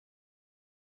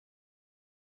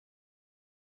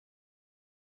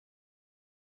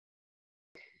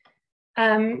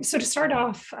So to start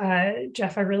off,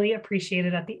 Jeff, I really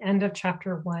appreciated at the end of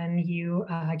chapter 1, you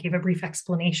gave a brief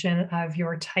explanation of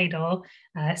your title,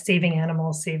 Saving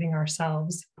Animals, Saving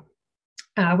Ourselves,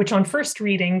 which on first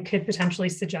reading could potentially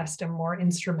suggest a more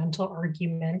instrumental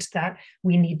argument that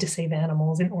we need to save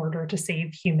animals in order to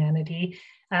save humanity.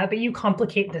 But you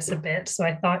complicate this a bit. So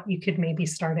I thought you could maybe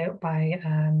start out by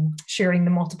sharing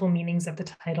the multiple meanings of the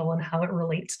title and how it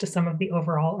relates to some of the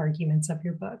overall arguments of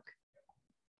your book.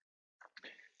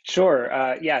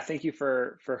 Sure. Yeah, thank you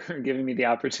for giving me the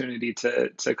opportunity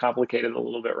to complicate it a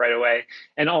little bit right away.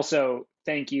 And also,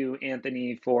 thank you,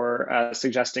 Anthony, for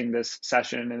suggesting this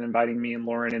session and inviting me and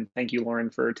Lauren. And thank you, Lauren,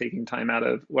 for taking time out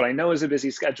of what I know is a busy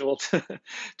schedule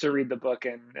to read the book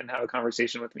and have a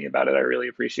conversation with me about it. I really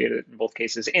appreciate it in both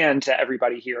cases. And to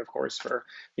everybody here, of course, for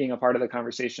being a part of the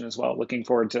conversation as well. Looking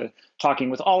forward to talking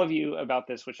with all of you about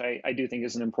this, which I do think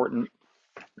is an important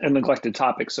and neglected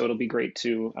topic, so it'll be great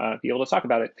to be able to talk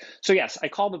about it. So yes, I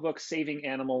call the book Saving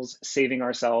Animals, Saving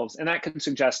Ourselves, and that can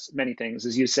suggest many things.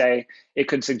 As you say, it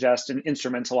could suggest an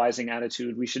instrumentalizing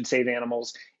attitude. We should save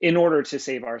animals in order to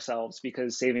save ourselves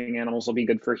because saving animals will be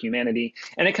good for humanity.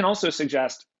 And it can also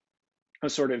suggest a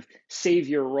sort of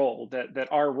savior role, that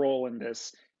our role in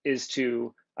this is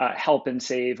to help and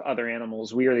save other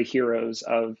animals. We are the heroes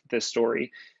of this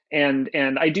story. And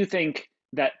I do think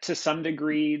that to some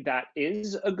degree, that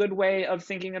is a good way of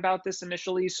thinking about this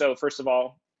initially. So first of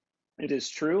all, it is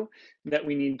true that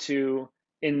we need to,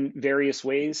 in various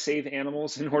ways, save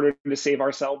animals in order to save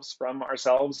ourselves from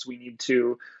ourselves. We need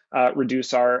to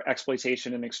reduce our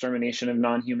exploitation and extermination of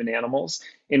non-human animals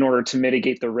in order to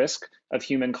mitigate the risk of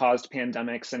human-caused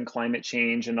pandemics and climate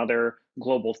change and other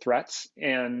global threats.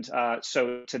 And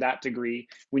so to that degree,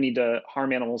 we need to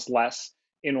harm animals less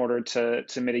in order to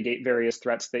mitigate various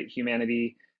threats that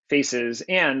humanity faces.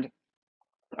 And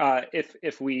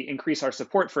if we increase our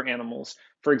support for animals,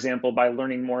 for example, by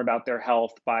learning more about their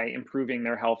health, by improving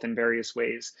their health in various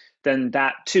ways, then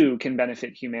that too can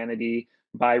benefit humanity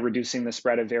by reducing the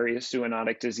spread of various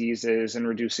zoonotic diseases and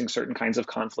reducing certain kinds of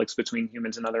conflicts between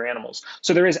humans and other animals.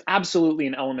 So there is absolutely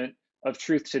an element of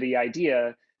truth to the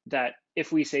idea that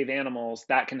if we save animals,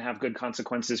 that can have good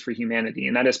consequences for humanity.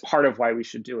 And that is part of why we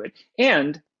should do it.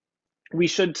 And we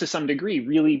should, to some degree,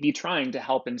 really be trying to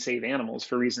help and save animals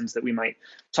for reasons that we might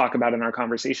talk about in our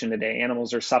conversation today.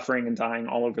 Animals are suffering and dying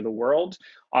all over the world.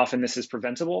 Often this is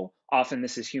preventable. Often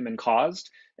this is human caused.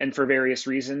 And for various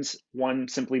reasons, one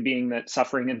simply being that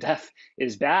suffering and death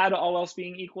is bad, all else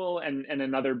being equal, and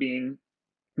another being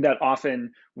that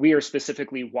often we are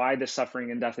specifically why the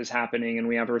suffering and death is happening, and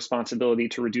we have a responsibility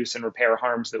to reduce and repair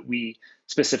harms that we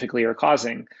specifically are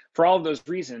causing. For all of those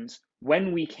reasons,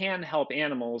 when we can help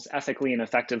animals ethically and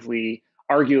effectively,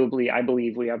 arguably, I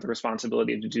believe we have the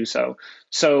responsibility to do so.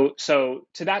 So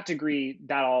to that degree,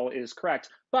 that all is correct.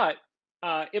 But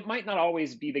it might not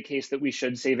always be the case that we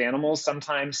should save animals.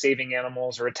 Sometimes saving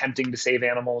animals or attempting to save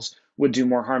animals would do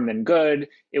more harm than good.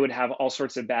 It would have all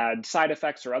sorts of bad side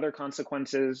effects or other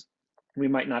consequences. We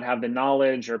might not have the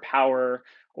knowledge or power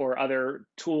or other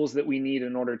tools that we need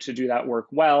in order to do that work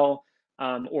well.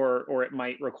 Or it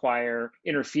might require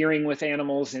interfering with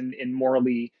animals in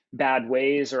morally bad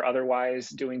ways or otherwise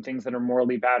doing things that are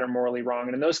morally bad or morally wrong.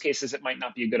 And in those cases, it might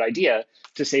not be a good idea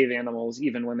to save animals,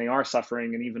 even when they are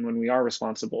suffering and even when we are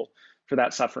responsible for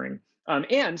that suffering.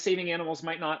 And saving animals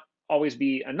might not always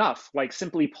be enough, like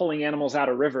simply pulling animals out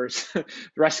of rivers,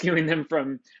 rescuing them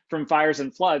from fires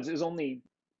and floods is only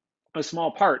a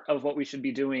small part of what we should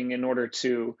be doing in order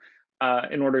to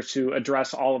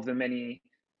address all of the many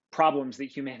problems that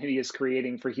humanity is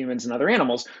creating for humans and other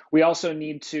animals. We also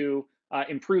need to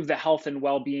improve the health and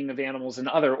well-being of animals in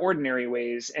other ordinary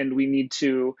ways, and we need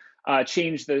to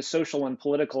change the social and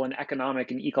political and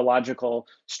economic and ecological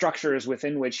structures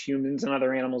within which humans and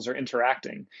other animals are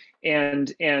interacting.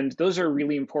 And those are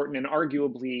really important and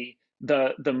arguably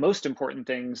the most important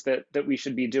things that we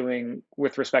should be doing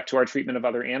with respect to our treatment of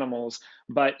other animals,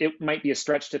 but it might be a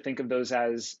stretch to think of those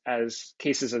as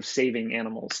cases of saving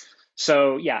animals.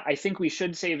 So yeah, I think we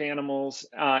should save animals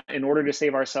in order to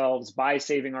save ourselves by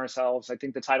saving ourselves. I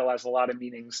think the title has a lot of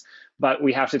meanings, but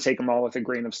we have to take them all with a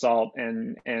grain of salt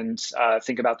and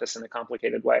think about this in a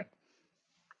complicated way.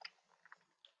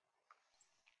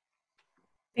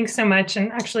 Thanks so much.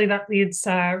 And actually, that leads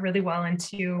really well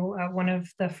into one of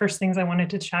the first things I wanted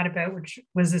to chat about, which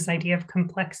was this idea of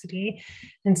complexity.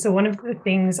 And so one of the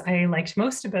things I liked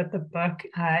most about the book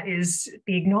is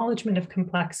the acknowledgement of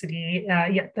complexity,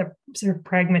 yet the sort of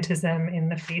pragmatism in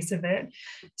the face of it.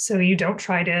 So you don't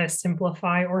try to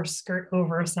simplify or skirt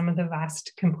over some of the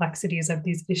vast complexities of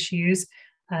these issues.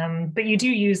 But you do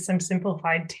use some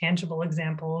simplified, tangible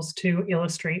examples to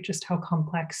illustrate just how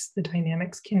complex the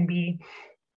dynamics can be.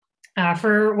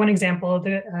 For one example,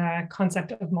 the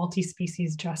concept of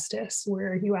multi-species justice,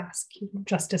 where you ask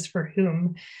justice for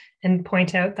whom, and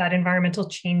point out that environmental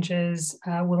changes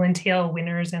will entail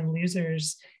winners and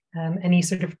losers. Any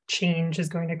sort of change is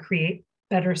going to create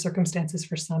better circumstances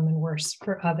for some and worse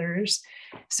for others.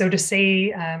 So to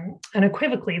say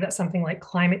unequivocally that something like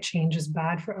climate change is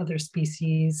bad for other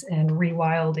species and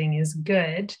rewilding is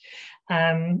good,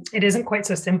 it isn't quite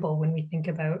so simple when we think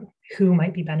about who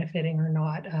might be benefiting or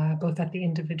not, both at the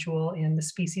individual and the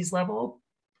species level.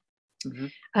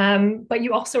 Mm-hmm. But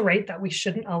you also write that we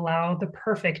shouldn't allow the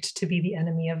perfect to be the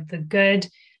enemy of the good.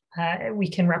 We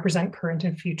can represent current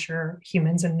and future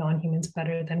humans and non-humans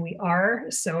better than we are.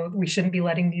 So we shouldn't be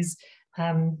letting these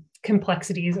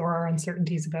complexities or our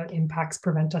uncertainties about impacts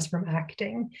prevent us from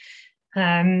acting.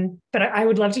 But I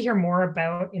would love to hear more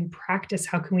about, in practice,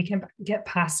 how can we get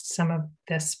past some of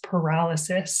this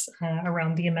paralysis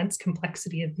around the immense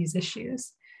complexity of these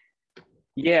issues?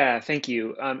 Yeah, thank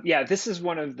you. Yeah, this is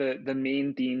one of the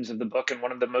main themes of the book and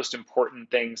one of the most important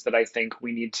things that I think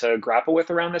we need to grapple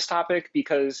with around this topic,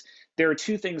 because there are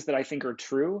two things that I think are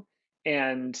true.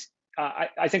 And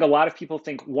I think a lot of people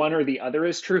think one or the other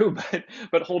is true,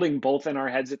 but holding both in our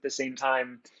heads at the same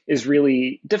time is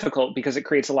really difficult because it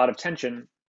creates a lot of tension.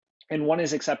 And one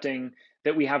is accepting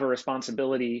that we have a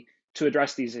responsibility to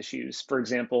address these issues. For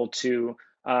example, to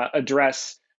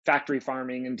address factory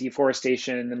farming and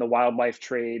deforestation and the wildlife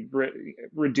trade,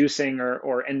 reducing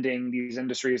or ending these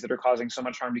industries that are causing so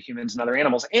much harm to humans and other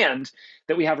animals, and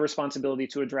that we have a responsibility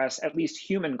to address at least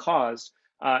human-caused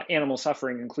animal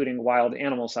suffering, including wild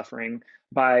animal suffering,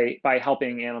 by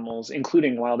helping animals,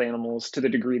 including wild animals, to the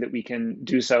degree that we can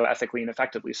do so ethically and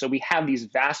effectively. So we have these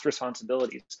vast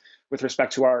responsibilities with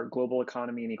respect to our global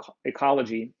economy and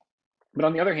ecology. But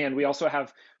on the other hand, we also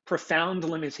have profound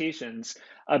limitations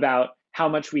about how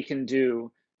much we can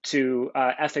do to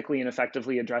ethically and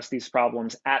effectively address these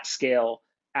problems at scale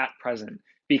at present,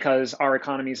 because our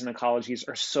economies and ecologies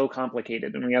are so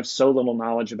complicated and we have so little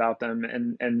knowledge about them,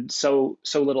 and so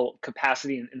little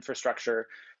capacity and infrastructure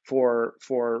for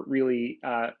really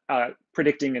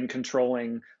predicting and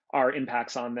controlling our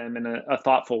impacts on them in a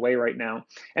thoughtful way right now.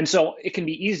 And so it can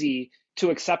be easy to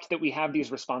accept that we have these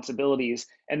responsibilities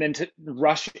and then to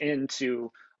rush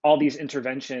into all these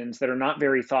interventions that are not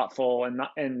very thoughtful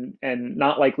and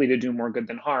not likely to do more good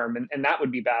than harm. And that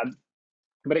would be bad.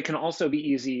 But it can also be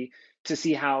easy to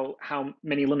see how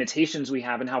many limitations we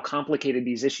have and how complicated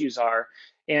these issues are,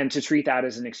 and to treat that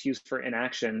as an excuse for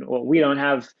inaction. Well, we don't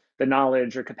have the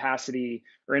knowledge or capacity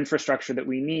or infrastructure that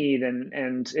we need,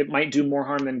 and it might do more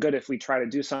harm than good if we try to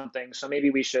do something. So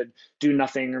maybe we should do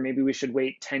nothing, or maybe we should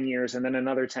wait 10 years and then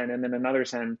another 10 and then another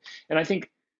 10. And I think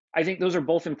those are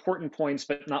both important points,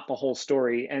 but not the whole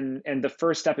story. And the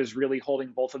first step is really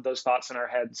holding both of those thoughts in our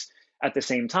heads at the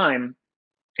same time,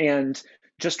 and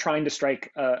just trying to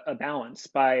strike a balance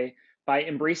by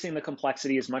embracing the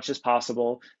complexity as much as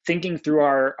possible, thinking through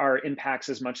our impacts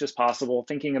as much as possible,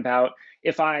 thinking about,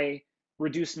 if I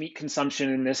reduce meat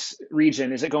consumption in this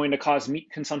region, is it going to cause meat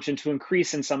consumption to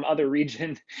increase in some other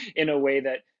region in a way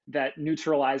that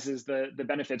neutralizes the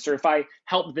benefits? Or if I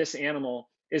help this animal,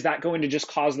 is that going to just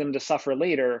cause them to suffer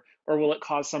later, or will it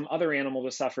cause some other animal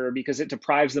to suffer because it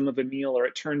deprives them of a meal, or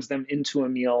it turns them into a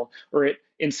meal, or it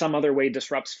in some other way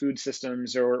disrupts food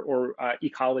systems or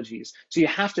ecologies? So you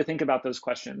have to think about those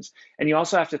questions. And you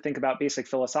also have to think about basic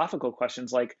philosophical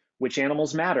questions like, which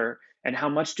animals matter and how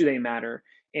much do they matter?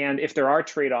 And if there are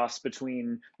trade-offs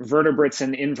between vertebrates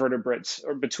and invertebrates,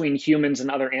 or between humans and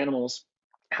other animals,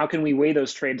 how can we weigh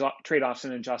those trade-offs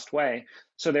in a just way?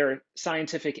 So there are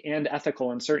scientific and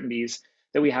ethical uncertainties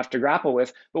that we have to grapple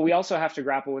with, but we also have to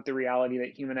grapple with the reality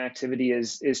that human activity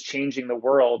is changing the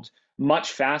world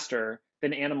much faster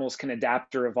than animals can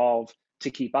adapt or evolve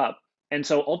to keep up. And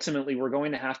so ultimately, we're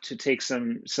going to have to take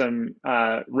some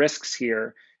risks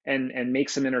here and make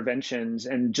some interventions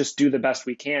and just do the best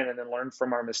we can, and then learn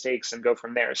from our mistakes and go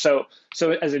from there. So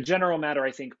as a general matter,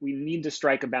 I think we need to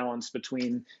strike a balance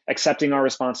between accepting our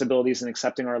responsibilities and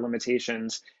accepting our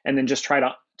limitations, and then just try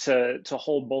to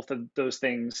hold both of those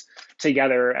things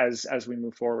together as we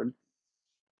move forward.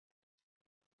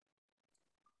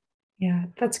 Yeah,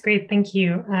 that's great. Thank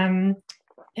you.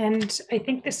 And I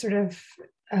think this sort of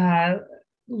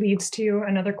leads to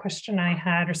another question I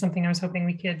had, or something I was hoping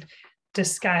we could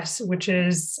discuss, which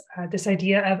is this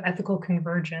idea of ethical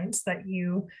convergence that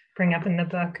you bring up in the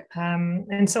book.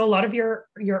 And so a lot of your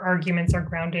arguments are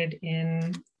grounded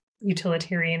in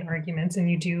utilitarian arguments, and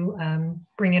you do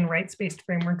bring in rights-based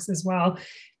frameworks as well.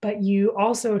 But you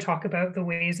also talk about the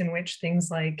ways in which things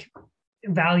like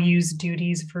values,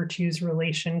 duties, virtues,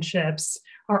 relationships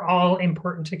are all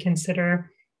important to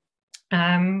consider,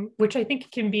 which I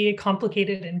think can be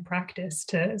complicated in practice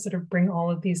to sort of bring all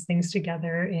of these things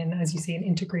together in, as you say, an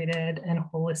integrated and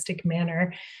holistic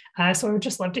manner. So I would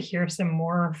just love to hear some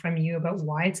more from you about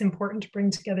why it's important to bring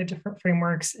together different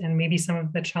frameworks and maybe some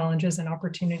of the challenges and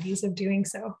opportunities of doing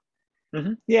so.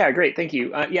 Yeah, great. Thank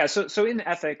you. Yeah, so in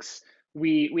ethics,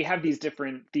 we have these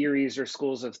different theories or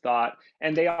schools of thought,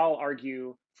 and they all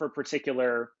argue for a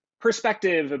particular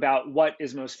perspective about what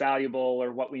is most valuable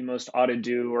or what we most ought to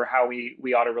do or how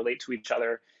we ought to relate to each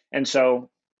other. And so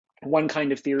one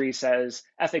kind of theory says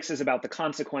ethics is about the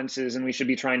consequences and we should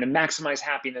be trying to maximize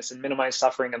happiness and minimize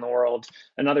suffering in the world.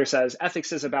 Another says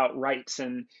ethics is about rights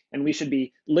and we should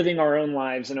be living our own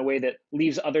lives in a way that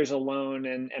leaves others alone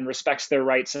and respects their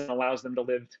rights and allows them to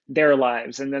live their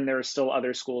lives. And then there are still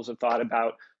other schools of thought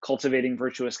about cultivating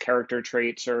virtuous character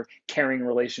traits or caring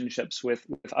relationships with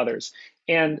others.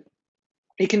 And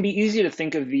it can be easy to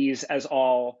think of these as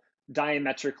all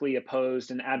diametrically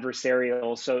opposed and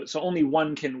adversarial. So only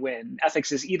one can win.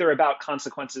 Ethics is either about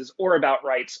consequences or about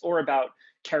rights or about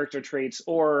character traits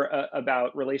or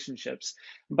about relationships.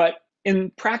 But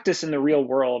in practice, in the real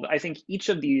world, I think each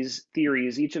of these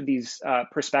theories, each of these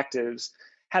perspectives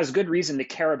has good reason to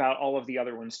care about all of the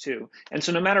other ones too. And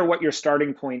so no matter what your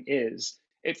starting point is,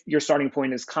 if your starting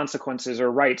point is consequences or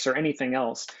rights or anything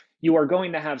else, you are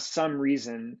going to have some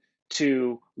reason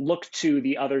to look to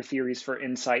the other theories for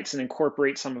insights and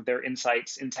incorporate some of their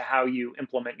insights into how you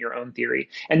implement your own theory.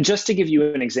 And just to give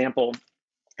you an example,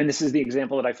 and this is the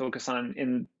example that I focus on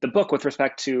in the book with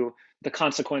respect to the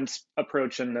consequence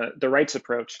approach and the rights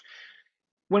approach,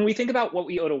 when we think about what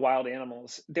we owe to wild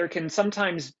animals, there can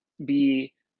sometimes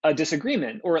be a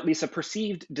disagreement, or at least a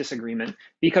perceived disagreement,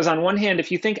 because on one hand,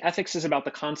 if you think ethics is about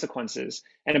the consequences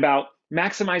and about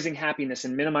maximizing happiness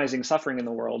and minimizing suffering in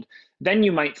the world, then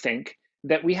you might think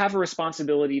that we have a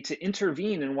responsibility to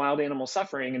intervene in wild animal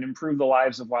suffering and improve the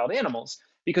lives of wild animals,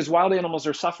 because wild animals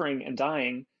are suffering and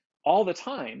dying all the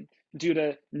time due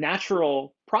to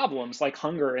natural problems like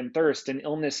hunger and thirst and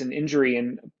illness and injury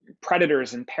and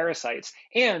predators and parasites,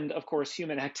 and of course,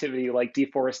 human activity like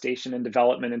deforestation and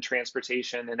development and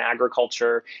transportation and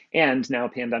agriculture, and now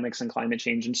pandemics and climate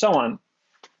change and so on.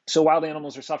 So wild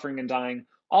animals are suffering and dying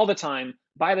all the time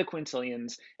by the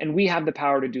quintillions, and we have the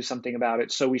power to do something about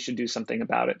it, so we should do something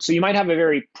about it. So you might have a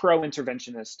very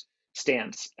pro-interventionist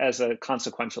stance as a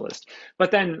consequentialist.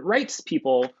 But then rights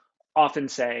people often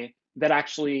say that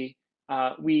actually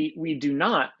we do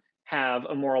not have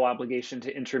a moral obligation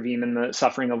to intervene in the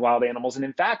suffering of wild animals. And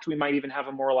in fact, we might even have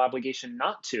a moral obligation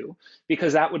not to,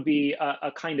 because that would be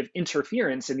a kind of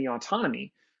interference in the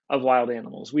autonomy of wild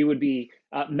animals. We would be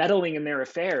meddling in their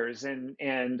affairs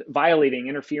and violating,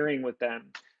 interfering with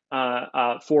them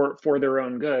for their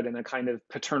own good in a kind of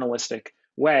paternalistic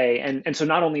way. And so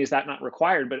not only is that not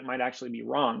required, but it might actually be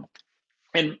wrong.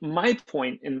 And my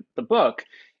point in the book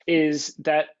is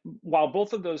that while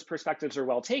both of those perspectives are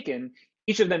well taken,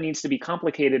 each of them needs to be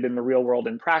complicated in the real world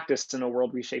in practice in a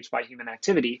world reshaped by human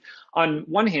activity. On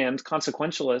one hand,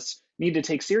 consequentialists need to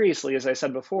take seriously, as I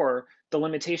said before, the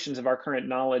limitations of our current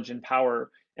knowledge and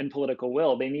power and political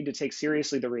will. They need to take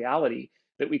seriously the reality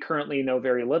that we currently know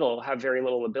very little, have very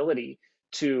little ability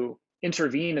to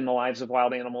intervene in the lives of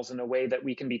wild animals in a way that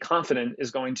we can be confident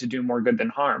is going to do more good than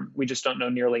harm. We just don't know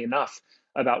nearly enough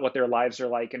about what their lives are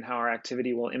like and how our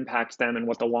activity will impact them and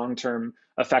what the long-term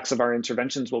effects of our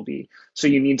interventions will be. So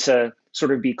you need to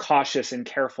sort of be cautious and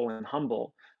careful and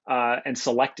humble and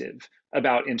selective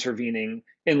about intervening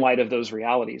in light of those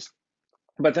realities.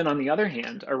 But then on the other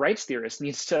hand, a rights theorist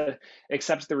needs to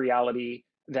accept the reality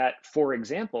that, for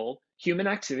example, human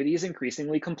activity is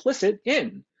increasingly complicit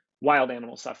in wild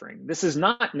animal suffering. This is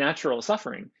not natural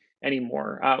suffering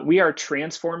anymore. We are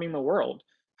transforming the world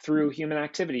through human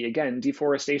activity. Again,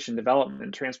 deforestation,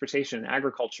 development, transportation,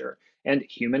 agriculture, and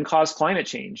human-caused climate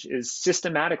change is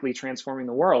systematically transforming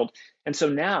the world. And so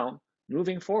now,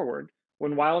 moving forward,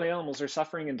 when wild animals are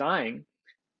suffering and dying,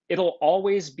 it'll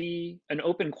always be an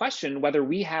open question whether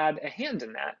we had a hand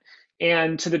in that.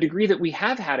 And to the degree that we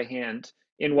have had a hand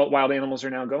in what wild animals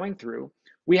are now going through,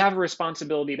 we have a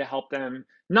responsibility to help them,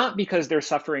 not because they're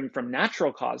suffering from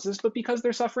natural causes, but because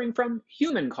they're suffering from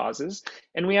human causes.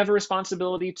 And we have a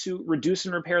responsibility to reduce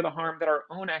and repair the harm that our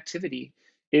own activity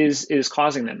is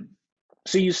causing them.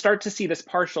 So you start to see this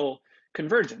partial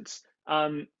convergence.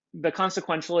 The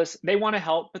consequentialists, they want to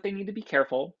help, but they need to be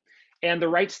careful. And the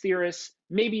rights theorists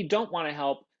maybe don't want to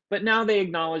help, but now they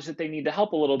acknowledge that they need to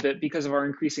help a little bit because of our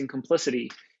increasing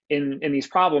complicity in these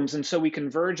problems. And so we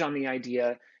converge on the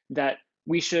idea that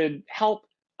we should help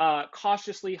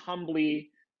cautiously, humbly,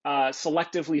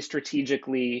 selectively,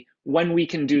 strategically, when we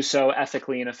can do so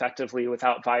ethically and effectively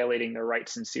without violating their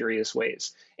rights in serious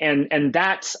ways. And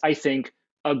that's, I think,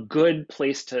 a good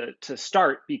place to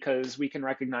start, because we can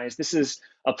recognize this is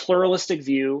a pluralistic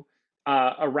view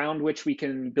around which we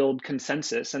can build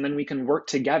consensus, and then we can work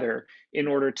together in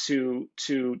order to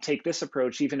take this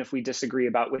approach, even if we disagree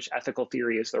about which ethical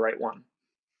theory is the right one.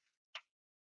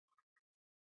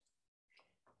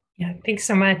 Yeah, thanks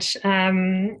so much.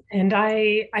 And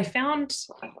I found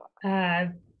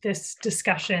this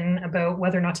discussion about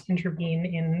whether or not to intervene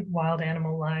in wild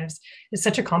animal lives is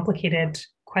such a complicated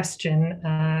question,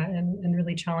 and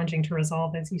really challenging to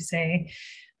resolve, as you say.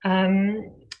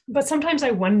 But sometimes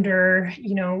I wonder,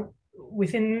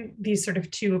 within these sort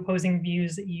of two opposing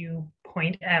views that you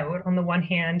point out, on the one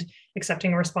hand,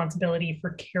 accepting a responsibility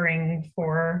for caring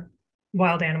for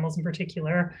wild animals in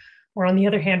particular, or on the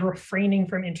other hand, refraining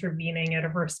from intervening out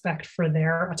of respect for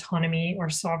their autonomy or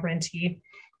sovereignty.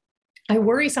 I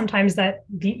worry sometimes that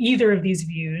either of these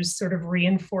views sort of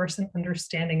reinforce an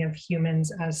understanding of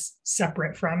humans as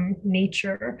separate from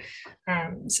nature.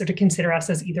 So to consider us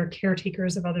as either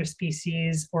caretakers of other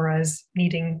species or as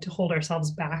needing to hold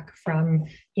ourselves back from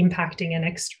impacting an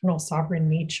external sovereign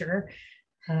nature.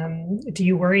 Do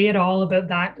you worry at all about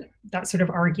that sort of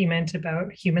argument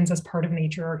about humans as part of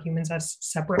nature or humans as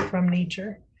separate from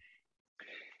nature?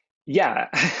 Yeah,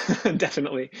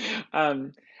 definitely.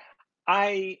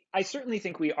 I certainly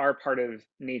think we are part of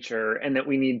nature, and that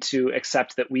we need to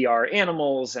accept that we are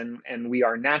animals, and we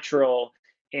are natural,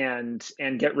 and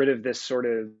get rid of this sort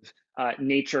of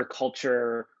nature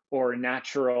culture or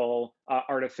natural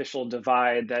artificial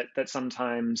divide that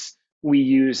sometimes we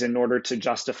use in order to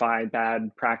justify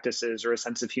bad practices or a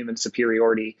sense of human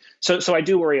superiority. So I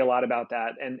do worry a lot about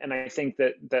that, and I think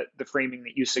that the framing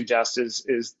that you suggest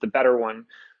is the better one.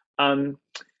 Um,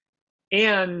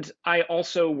 and I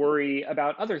also worry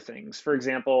about other things. For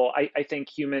example, I think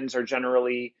humans are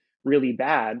generally really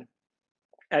bad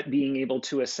at being able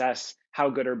to assess how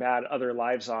good or bad other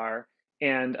lives are,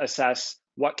 and assess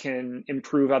what can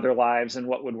improve other lives and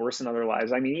what would worsen other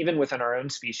lives. I mean, even within our own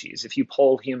species, if you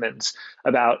poll humans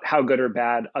about how good or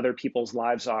bad other people's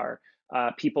lives are,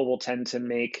 people will tend to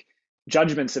make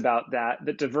judgments about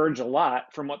that diverge a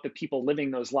lot from what the people living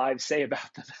those lives say about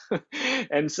them.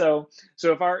 And so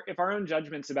if our own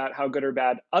judgments about how good or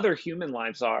bad other human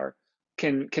lives are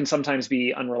can sometimes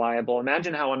be unreliable,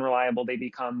 imagine how unreliable they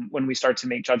become when we start to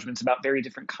make judgments about very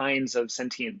different kinds of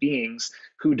sentient beings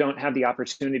who don't have the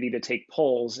opportunity to take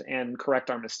polls and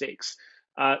correct our mistakes.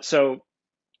 So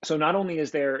not only is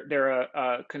there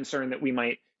a concern that we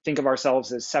might think of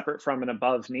ourselves as separate from and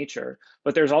above nature,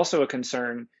 but there's also a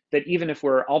concern that even if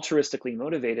we're altruistically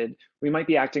motivated, we might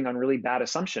be acting on really bad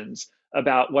assumptions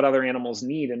about what other animals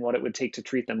need and what it would take to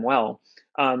treat them well.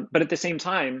 But at the same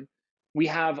time, we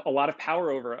have a lot of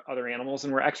power over other animals,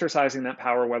 and we're exercising that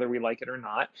power whether we like it or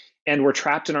not. And we're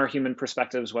trapped in our human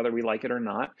perspectives whether we like it or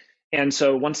not. And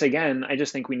so once again, I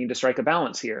just think we need to strike a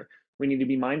balance here. We need to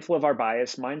be mindful of our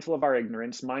bias, mindful of our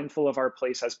ignorance, mindful of our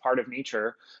place as part of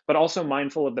nature, but also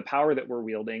mindful of the power that we're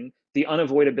wielding, the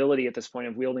unavoidability at this point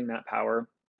of wielding that power,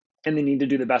 and the need to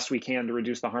do the best we can to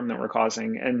reduce the harm that we're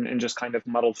causing, and just kind of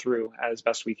muddle through as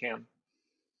best we can.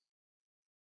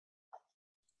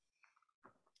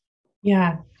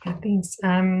 Yeah, yeah, thanks.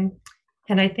 And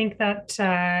I think that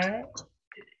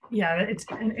yeah,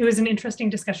 it was an interesting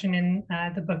discussion in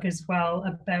the book as well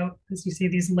about, as you say,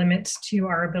 these limits to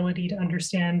our ability to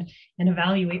understand and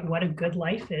evaluate what a good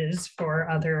life is for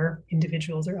other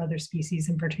individuals or other species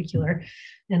in particular.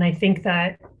 And I think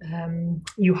that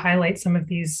you highlight some of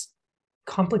these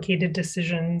complicated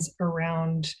decisions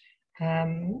around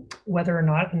whether or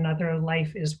not another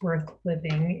life is worth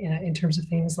living, in terms of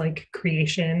things like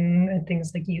creation and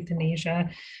things like euthanasia.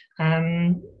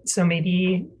 So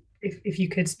maybe if you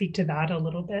could speak to that a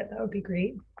little bit, that would be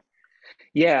great.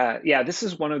 Yeah, this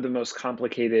is one of the most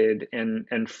complicated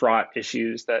and fraught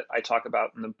issues that I talk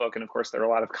about in the book. And of course, there are a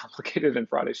lot of complicated and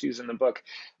fraught issues in the book.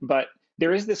 But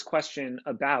there is this question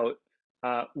about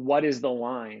what is the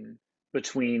line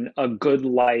between a good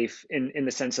life, in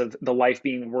the sense of the life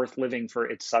being worth living for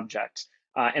its subject,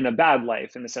 and a bad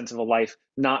life in the sense of a life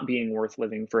not being worth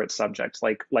living for its subject.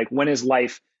 Like when is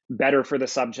life better for the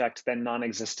subject than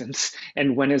non-existence,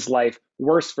 and when is life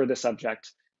worse for the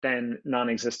subject than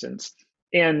non-existence?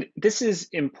 And this is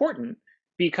important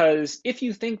because if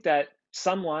you think that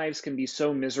some lives can be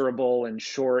so miserable and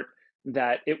short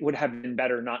that it would have been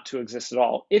better not to exist at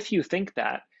all, if you think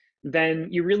that, then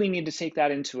you really need to take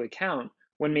that into account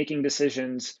when making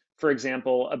decisions, for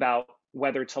example, about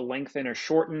whether to lengthen or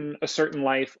shorten a certain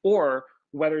life, or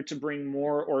whether to bring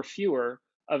more or fewer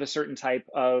of a certain type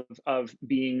of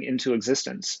being into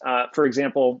existence. For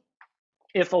example,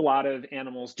 if a lot of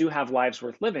animals do have lives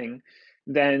worth living,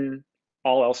 then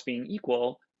all else being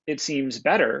equal, it seems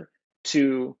better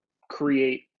to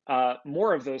create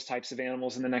more of those types of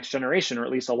animals in the next generation, or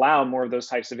at least allow more of those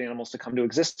types of animals to come to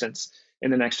existence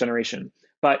in the next generation.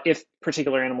 But if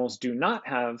particular animals do not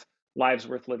have lives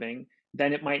worth living,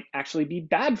 then it might actually be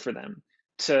bad for them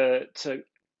to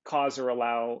cause or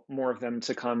allow more of them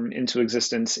to come into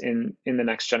existence in the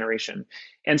next generation.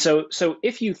 And so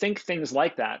if you think things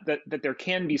like that there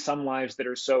can be some lives that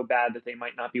are so bad that they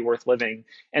might not be worth living,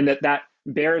 and that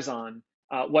bears on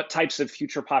what types of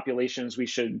future populations we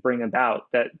should bring about,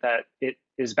 that it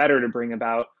is better to bring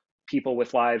about people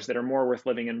with lives that are more worth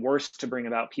living and worse to bring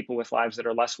about people with lives that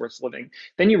are less worth living,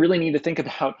 then you really need to think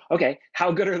about, okay,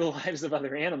 how good are the lives of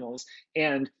other animals?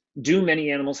 And do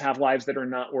many animals have lives that are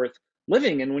not worth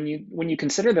living? And when you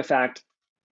consider the fact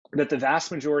that the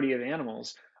vast majority of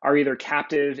animals are either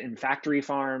captive in factory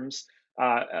farms,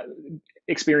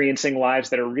 experiencing lives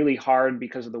that are really hard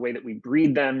because of the way that we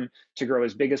breed them to grow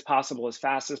as big as possible, as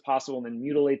fast as possible, and then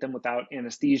mutilate them without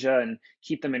anesthesia and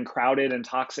keep them in crowded and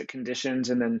toxic conditions,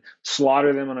 and then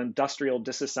slaughter them on industrial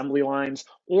disassembly lines,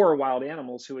 or wild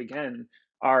animals who, again,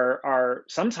 are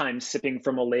sometimes sipping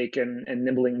from a lake and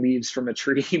nibbling leaves from a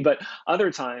tree, but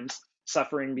other times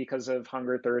suffering because of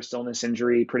hunger, thirst, illness,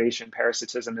 injury, predation,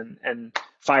 parasitism, and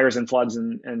fires and floods,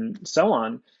 and so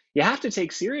on. You have to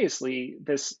take seriously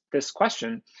this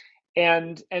question.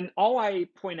 And all I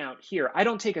point out here, I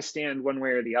don't take a stand one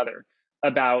way or the other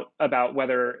about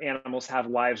whether animals have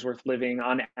lives worth living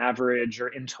on average or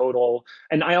in total.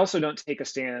 And I also don't take a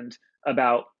stand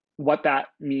about what that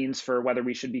means for whether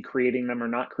we should be creating them or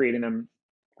not creating them.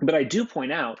 But I do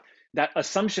point out that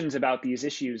assumptions about these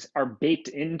issues are baked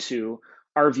into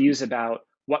our views about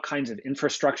what kinds of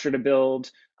infrastructure to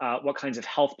build, what kinds of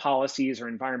health policies or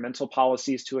environmental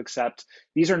policies to accept.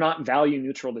 These are not value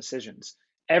neutral decisions.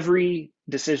 Every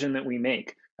decision that we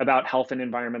make about health and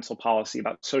environmental policy,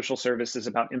 about social services,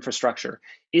 about infrastructure,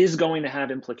 is going to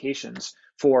have implications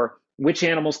for which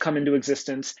animals come into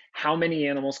existence, how many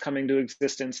animals come into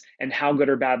existence, and how good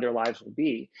or bad their lives will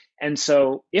be. And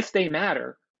so if they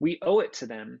matter, we owe it to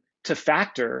them to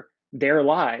factor their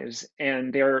lives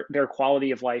and their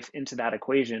quality of life into that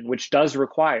equation, which does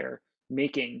require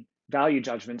making value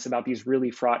judgments about these really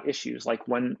fraught issues, like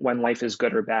when life is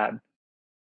good or bad.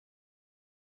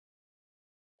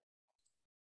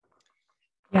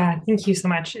 Yeah, thank you so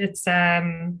much. It's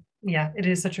yeah, it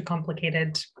is such a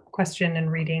complicated question,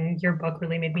 and reading your book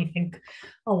really made me think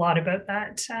a lot about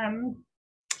that.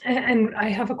 And I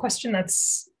have a question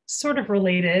that's sort of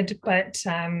related, but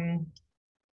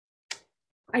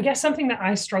I guess something that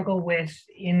I struggle with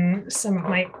in some of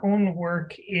my own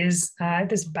work is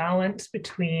this balance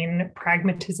between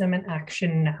pragmatism and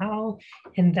action now,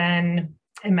 and then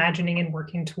imagining and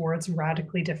working towards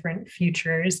radically different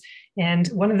futures. And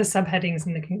one of the subheadings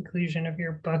in the conclusion of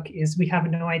your book is "We have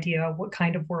no idea what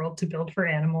kind of world to build for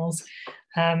animals."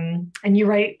 And you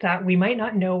write that we might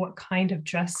not know what kind of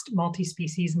just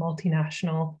multi-species,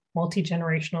 multinational,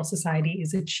 multi-generational society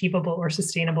is achievable or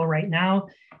sustainable right now,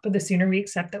 but the sooner we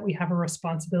accept that we have a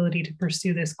responsibility to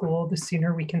pursue this goal, the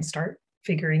sooner we can start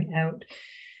figuring out.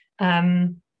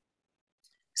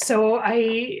 So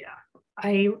I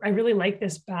really like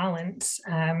this balance,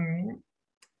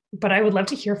 but I would love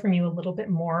to hear from you a little bit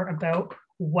more about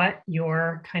what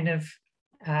your kind of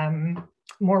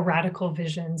more radical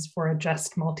visions for a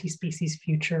just multi-species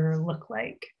future look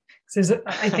like. So there's,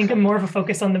 I think, more of a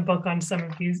focus on the book on some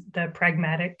of the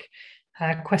pragmatic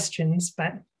questions,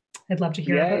 but I'd love to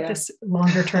hear about this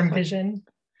longer term vision.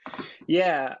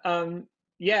 Yeah.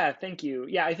 Yeah, thank you.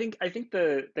 Yeah, I think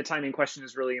the timing question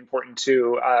is really important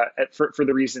too, for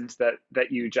the reasons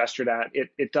that you gestured at.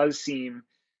 It does seem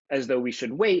as though we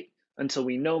should wait until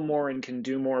we know more and can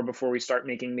do more before we start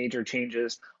making major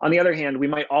changes. On the other hand, we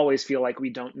might always feel like we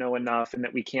don't know enough and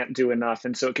that we can't do enough,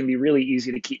 and so it can be really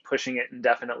easy to keep pushing it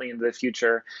indefinitely into the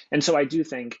future. And so I do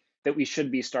think that we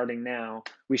should be starting now.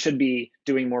 We should be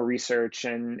doing more research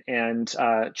and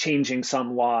changing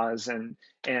some laws and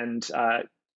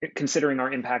considering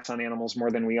our impacts on animals more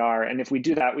than we are. And if we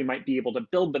do that, we might be able to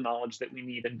build the knowledge that we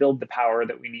need and build the power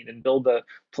that we need and build the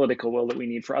political will that we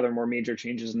need for other more major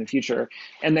changes in the future.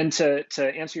 And then to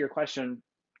answer your question,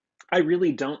 I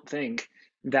really don't think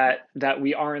that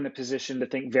we are in the position to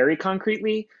think very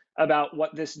concretely about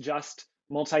what this just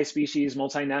multi-species,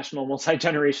 multinational,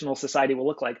 multi-generational society will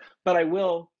look like. But I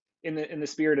will in the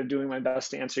spirit of doing my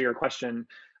best to answer your question,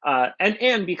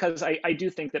 and because I do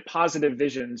think that positive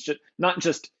visions, not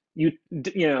just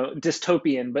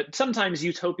dystopian, but sometimes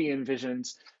utopian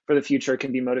visions for the future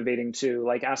can be motivating too.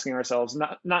 Like asking ourselves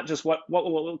not just what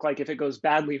will it look like if it goes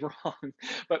badly wrong,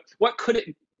 but what could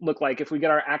it look like if we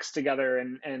get our acts together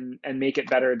and make it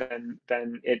better than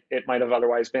it might have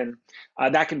otherwise been.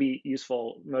 That can be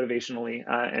useful motivationally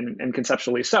and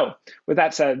conceptually. So with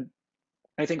that said,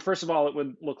 I think first of all, it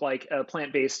would look like a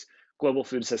plant-based global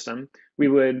food system. We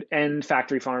would end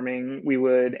factory farming. We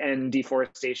would end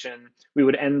deforestation. We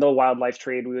would end the wildlife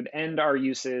trade. We would end our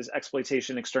uses,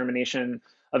 exploitation, extermination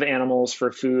of animals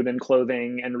for food and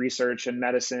clothing and research and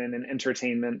medicine and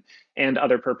entertainment and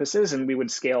other purposes. And we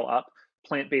would scale up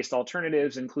plant-based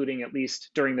alternatives, including, at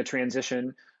least during the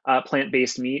transition,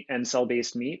 plant-based meat and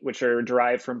cell-based meat, which are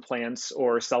derived from plants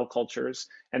or cell cultures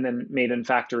and then made in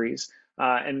factories.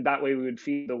 And that way we would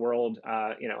feed the world,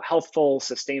 healthful,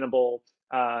 sustainable,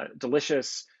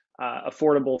 delicious,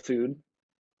 affordable food,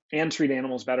 and treat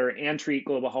animals better and treat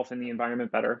global health and the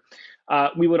environment better.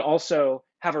 We would also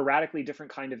have a radically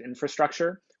different kind of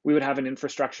infrastructure. We would have an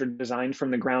infrastructure designed from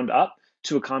the ground up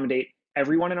to accommodate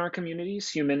everyone in our communities,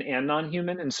 human and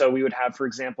non-human. And so we would have, for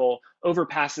example,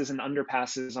 overpasses and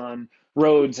underpasses on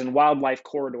roads and wildlife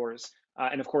corridors.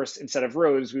 And of course, instead of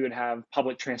roads, we would have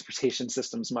public transportation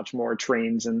systems, much more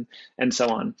trains and so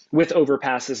on, with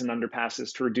overpasses and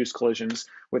underpasses to reduce collisions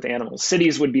with animals.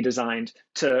 Cities would be designed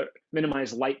to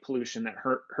minimize light pollution that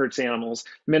hurts animals,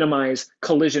 minimize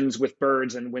collisions with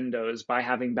birds and windows by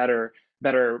having better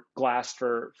glass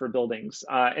for buildings,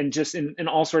 and just in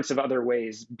all sorts of other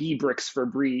ways, bee bricks for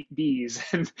bees,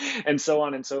 and so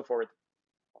on and so forth.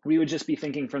 We would just be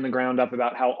thinking from the ground up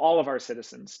about how all of our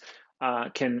citizens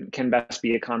can best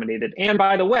be accommodated. And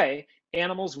by the way,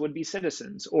 animals would be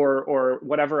citizens, or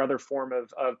whatever other form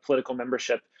of political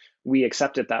membership we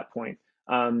accept at that point.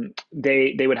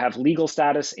 They would have legal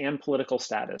status and political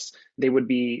status. They would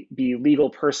be legal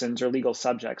persons or legal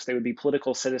subjects. They would be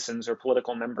political citizens or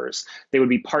political members. They would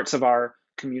be parts of our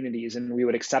communities, and we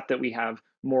would accept that we have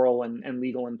moral and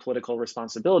legal and political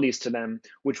responsibilities to them,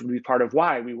 which would be part of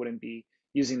why we wouldn't be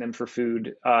using them for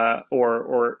food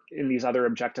or in these other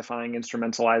objectifying,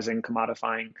 instrumentalizing,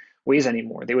 commodifying ways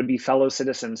anymore. They would be fellow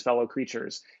citizens, fellow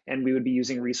creatures, and we would be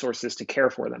using resources to care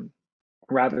for them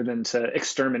rather than to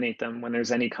exterminate them when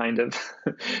there's any kind of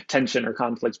tension or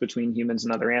conflicts between humans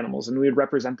and other animals. And we would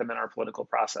represent them in our political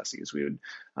processes. We would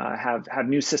have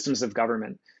new systems of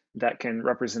government that can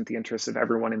represent the interests of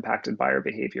everyone impacted by our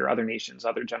behavior, other nations,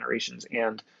 other generations,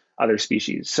 and other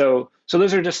species. So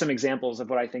those are just some examples of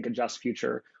what I think a just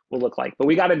future will look like. But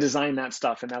we got to design that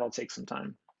stuff, and that'll take some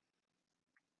time.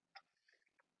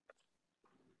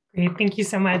 Great, thank you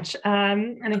so much.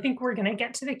 And I think we're going to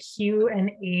get to the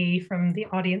Q&A from the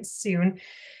audience soon.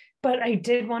 But I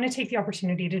did want to take the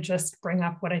opportunity to just bring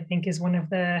up what I think is one of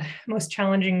the most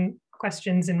challenging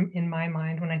questions in my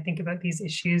mind when I think about these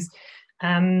issues.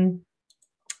 And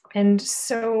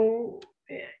so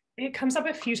it comes up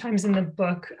a few times in the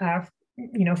book,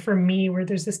 for me, where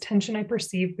there's this tension I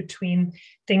perceive between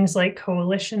things like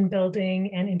coalition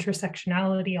building and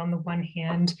intersectionality on the one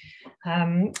hand,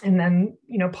 and then,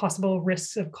 possible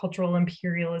risks of cultural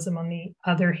imperialism on the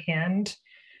other hand.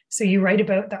 So you write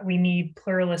about that we need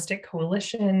pluralistic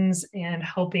coalitions, and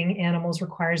helping animals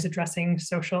requires addressing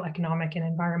social, economic, and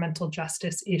environmental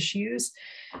justice issues.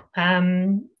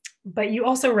 But you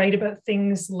also write about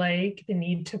things like the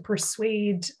need to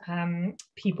persuade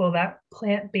people that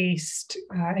plant-based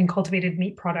and cultivated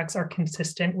meat products are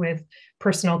consistent with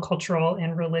personal, cultural,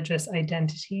 and religious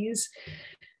identities.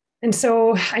 And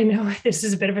so I know this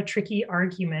is a bit of a tricky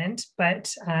argument,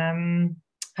 but I'm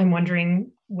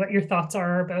wondering what your thoughts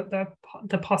are about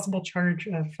the possible charge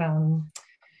of,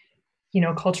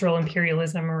 cultural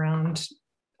imperialism around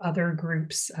other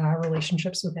groups'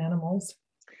 relationships with animals.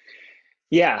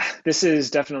 Yeah, this is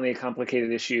definitely a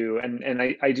complicated issue, and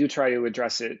I do try to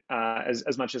address it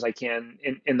as much as I can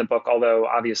in the book, although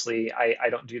obviously I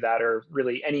don't do that, or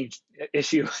really any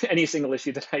single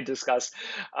issue that I discuss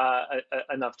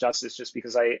enough justice, just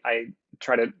because I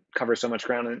try to cover so much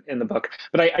ground in the book.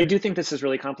 But I do think this is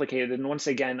really complicated, and once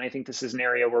again, I think this is an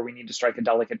area where we need to strike a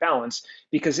delicate balance,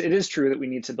 because it is true that we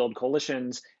need to build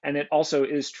coalitions, and it also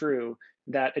is true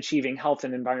that achieving health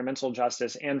and environmental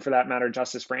justice, and for that matter,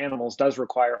 justice for animals, does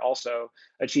require also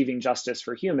achieving justice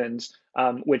for humans,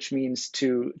 which means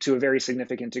to a very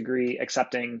significant degree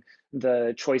accepting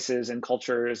the choices and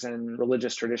cultures and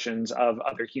religious traditions of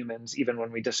other humans, even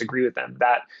when we disagree with them.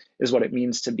 That is what it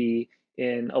means to be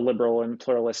in a liberal and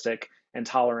pluralistic and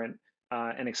tolerant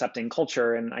and accepting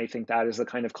culture. And I think that is the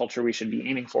kind of culture we should be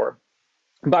aiming for.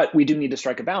 But we do need to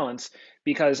strike a balance,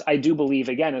 because I do believe,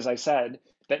 again, as I said,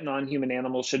 that non-human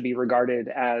animals should be regarded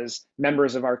as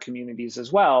members of our communities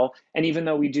as well. And even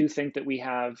though we do think that we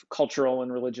have cultural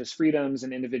and religious freedoms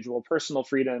and individual personal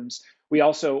freedoms, we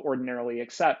also ordinarily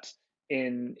accept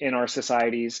in our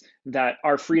societies that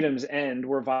our freedoms end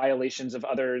where violations of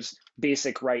others'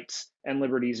 basic rights and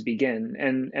liberties begin.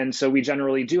 And so we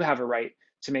generally do have a right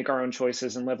to make our own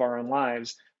choices and live our own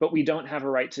lives, but we don't have a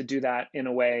right to do that in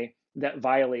a way that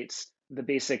violates the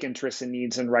basic interests and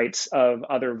needs and rights of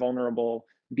other vulnerable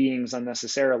beings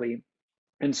unnecessarily.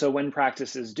 And so when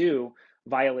practices do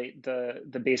violate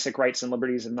the basic rights and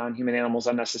liberties of non-human animals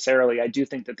unnecessarily, I do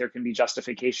think that there can be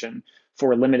justification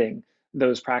for limiting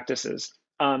those practices.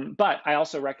 But I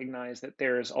also recognize that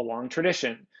there's a long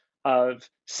tradition of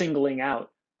singling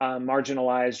out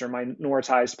marginalized or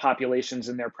minoritized populations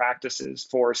in their practices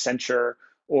for censure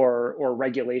or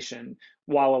regulation,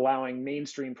 while allowing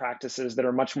mainstream practices that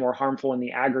are much more harmful in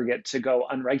the aggregate to go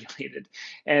unregulated.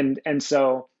 And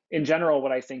so in general,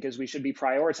 what I think is we should be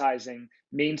prioritizing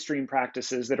mainstream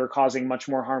practices that are causing much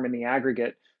more harm in the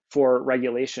aggregate for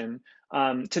regulation.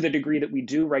 To the degree that we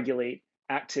do regulate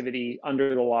activity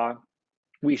under the law,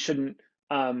 we shouldn't,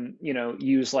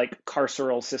 use like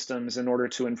carceral systems in order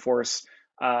to enforce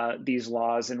these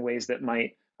laws in ways that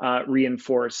might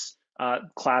reinforce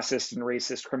classist and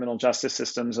racist criminal justice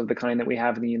systems of the kind that we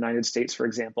have in the United States, for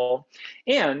example.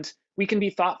 And we can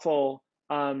be thoughtful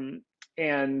and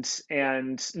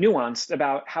nuanced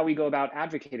about how we go about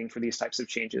advocating for these types of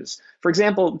changes. For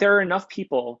example, there are enough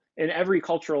people in every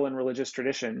cultural and religious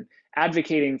tradition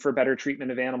advocating for better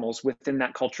treatment of animals within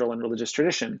that cultural and religious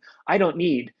tradition. I don't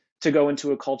need to go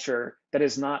into a culture that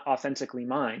is not authentically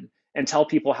mine and tell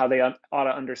people how they ought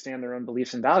to understand their own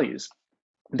beliefs and values.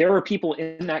 There are people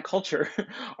in that culture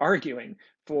arguing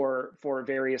for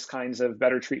various kinds of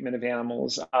better treatment of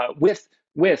animals,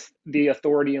 with the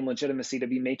authority and legitimacy to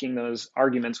be making those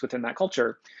arguments within that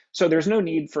culture. So there's no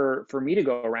need for me to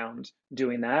go around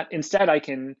doing that. Instead, I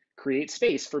can create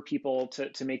space for people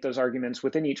to make those arguments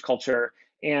within each culture,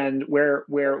 and where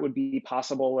it would be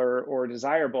possible or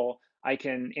desirable, I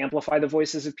can amplify the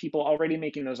voices of people already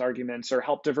making those arguments, or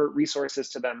help divert resources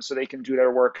to them so they can do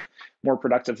their work more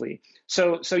productively.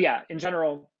 So yeah, in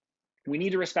general, we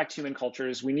need to respect human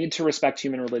cultures. We need to respect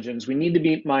human religions. We need to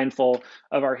be mindful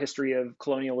of our history of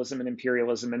colonialism and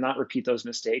imperialism and not repeat those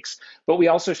mistakes. But we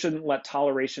also shouldn't let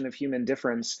toleration of human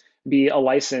difference be a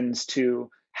license to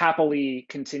happily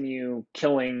continue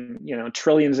killing,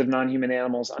 trillions of non-human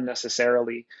animals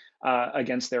unnecessarily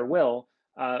against their will.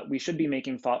 We should be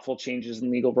making thoughtful changes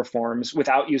and legal reforms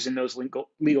without using those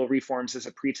legal reforms as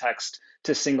a pretext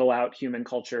to single out human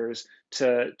cultures,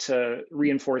 to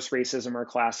reinforce racism or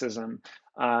classism,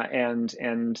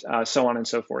 and so on and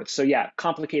so forth. So yeah,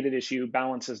 complicated issue,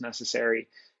 balance is necessary,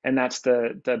 and that's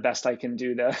the best I can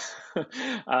do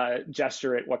to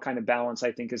gesture at what kind of balance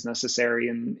I think is necessary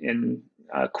in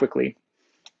quickly.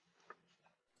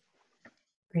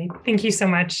 Great. Thank you so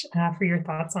much for your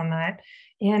thoughts on that.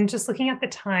 And just looking at the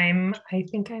time, I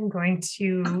think I'm going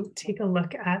to take a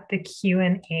look at the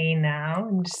Q&A now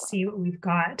and see what we've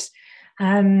got.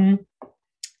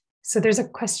 So there's a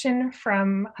question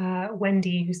from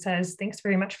Wendy, who says, thanks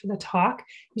very much for the talk.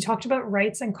 You talked about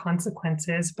rights and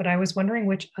consequences, but I was wondering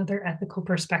which other ethical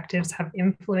perspectives have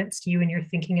influenced you in your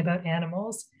thinking about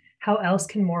animals. How else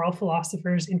can moral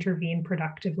philosophers intervene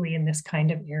productively in this kind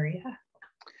of area?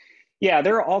 Yeah,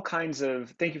 there are all kinds of,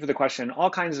 thank you for the question,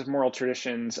 all kinds of moral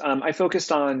traditions. I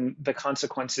focused on the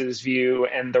consequences view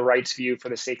and the rights view for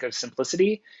the sake of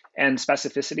simplicity and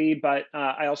specificity, but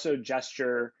I also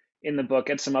gesture in the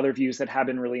book at some other views that have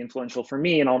been really influential for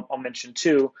me, and I'll mention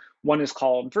two. One is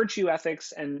called virtue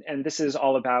ethics, and this is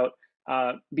all about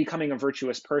becoming a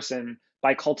virtuous person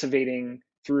by cultivating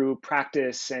through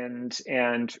practice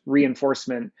and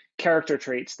reinforcement character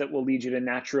traits that will lead you to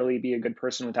naturally be a good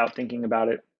person without thinking about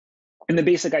it. And the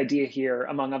basic idea here,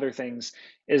 among other things,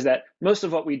 is that most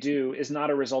of what we do is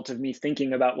not a result of me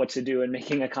thinking about what to do and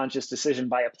making a conscious decision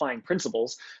by applying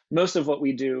principles. Most of what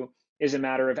we do is a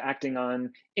matter of acting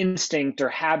on instinct or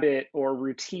habit or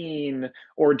routine,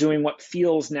 or doing what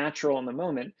feels natural in the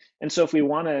moment. And so if we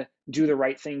want to do the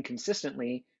right thing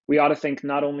consistently, we ought to think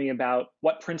not only about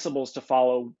what principles to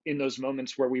follow in those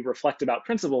moments where we reflect about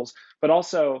principles, but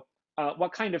also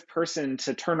what kind of person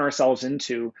to turn ourselves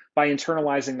into by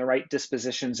internalizing the right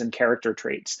dispositions and character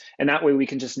traits. And that way we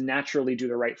can just naturally do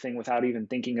the right thing without even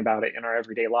thinking about it in our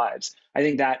everyday lives. I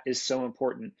think that is so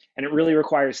important. And it really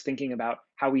requires thinking about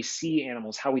how we see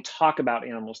animals, how we talk about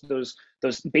animals, those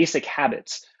basic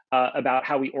habits about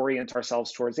how we orient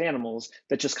ourselves towards animals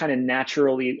that just kind of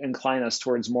naturally incline us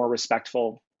towards more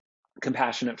respectful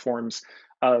compassionate forms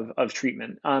of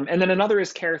treatment. And then another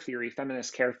is care theory,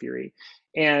 feminist care theory.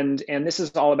 And this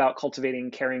is all about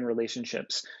cultivating caring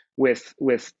relationships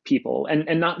with people,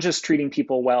 and not just treating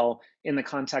people well in the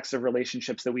context of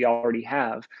relationships that we already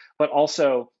have, but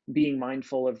also being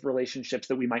mindful of relationships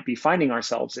that we might be finding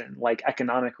ourselves in, like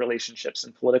economic relationships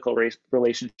and political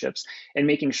relationships, and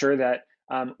making sure that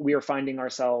we are finding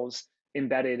ourselves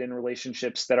embedded in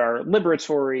relationships that are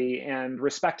liberatory and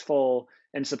respectful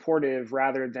and supportive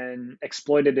rather than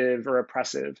exploitative or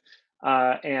oppressive.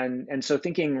 And so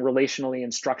thinking relationally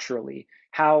and structurally,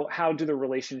 how do the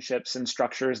relationships and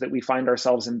structures that we find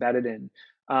ourselves embedded in,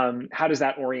 how does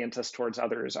that orient us towards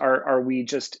others? Are we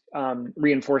just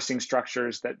reinforcing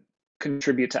structures that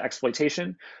contribute to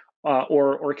exploitation,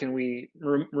 or can we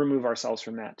remove ourselves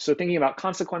from that? So thinking about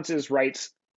consequences,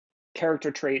 rights,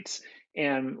 character traits,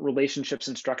 and relationships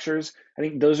and structures, I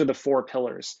think those are the four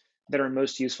pillars that are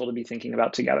most useful to be thinking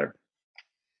about together.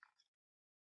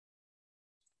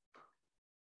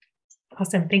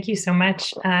 Awesome. Thank you so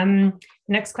much.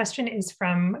 Next question is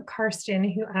from Karsten,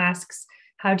 who asks,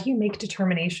 how do you make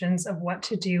determinations of what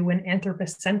to do when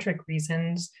anthropocentric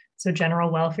reasons, so general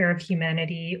welfare of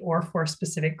humanity or for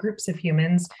specific groups of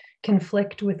humans,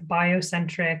 conflict with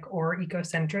biocentric or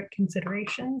ecocentric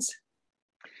considerations?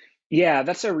 Yeah,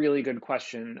 that's a really good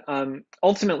question.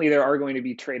 Ultimately, there are going to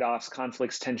be trade-offs,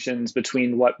 conflicts, tensions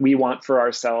between what we want for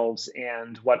ourselves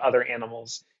and what other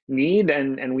animals need,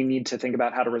 and we need to think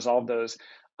about how to resolve those.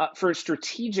 For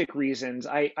strategic reasons,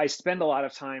 I spend a lot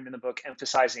of time in the book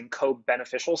emphasizing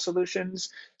co-beneficial solutions.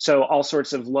 So all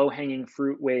sorts of low-hanging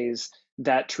fruit ways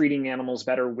that treating animals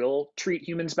better will treat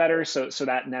humans better. So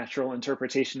that natural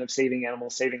interpretation of saving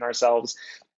animals, saving ourselves.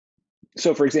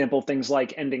 So, for example, things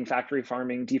like ending factory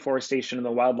farming, deforestation, and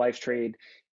the wildlife trade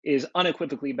is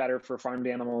unequivocally better for farmed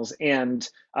animals and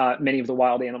many of the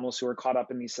wild animals who are caught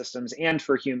up in these systems, and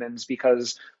for humans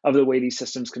because of the way these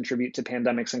systems contribute to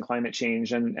pandemics and climate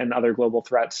change and other global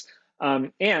threats.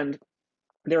 And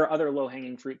there are other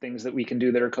low-hanging fruit things that we can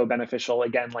do that are co-beneficial,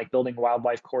 again, like building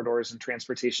wildlife corridors and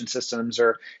transportation systems,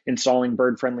 or installing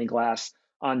bird-friendly glass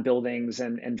on buildings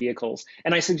and vehicles.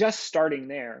 And I suggest starting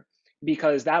there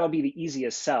because that'll be the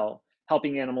easiest sell,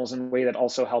 helping animals in a way that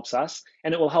also helps us.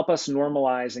 And it will help us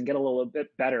normalize and get a little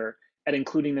bit better at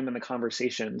including them in the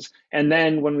conversations. And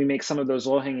then when we make some of those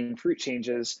low-hanging fruit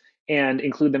changes and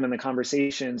include them in the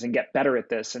conversations and get better at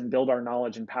this and build our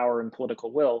knowledge and power and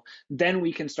political will, then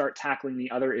we can start tackling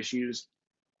the other issues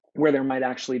where there might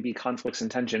actually be conflicts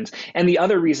and tensions. And the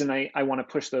other reason I want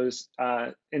to push those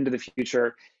into the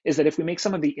future is that if we make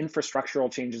some of the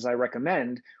infrastructural changes I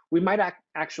recommend, we might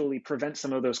actually prevent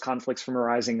some of those conflicts from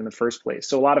arising in the first place.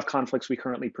 So a lot of conflicts we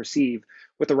currently perceive,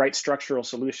 with the right structural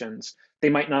solutions, they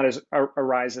might not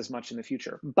arise as much in the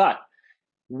future. But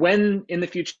when in the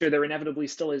future there inevitably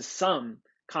still is some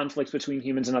conflict between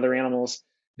humans and other animals,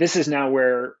 this is now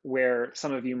where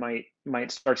some of you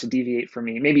might start to deviate from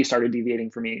me. Maybe you started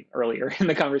deviating from me earlier in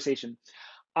the conversation.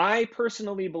 I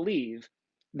personally believe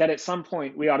that at some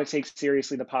point we ought to take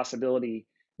seriously the possibility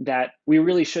that we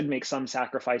really should make some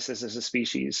sacrifices as a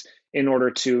species in order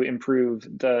to improve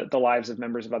the lives of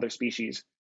members of other species.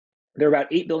 There are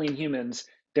about 8 billion humans.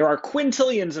 There are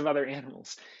quintillions of other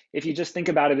animals. If you just think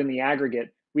about it in the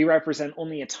aggregate, we represent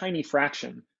only a tiny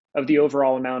fraction of the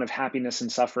overall amount of happiness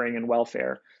and suffering and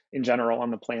welfare in general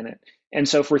on the planet. And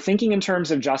so if we're thinking in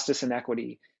terms of justice and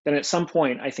equity, then at some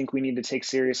point, I think we need to take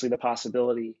seriously the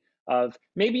possibility of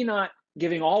maybe not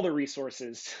giving all the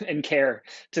resources and care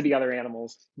to the other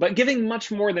animals, but giving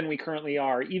much more than we currently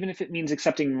are, even if it means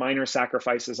accepting minor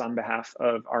sacrifices on behalf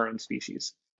of our own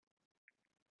species.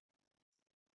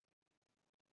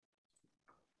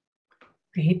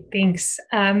 Great, thanks.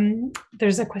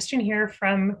 There's a question here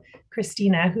from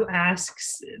Christina who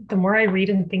asks, the more I read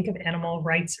and think of animal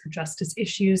rights or justice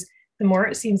issues, the more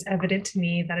it seems evident to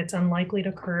me that it's unlikely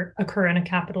to occur in a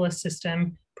capitalist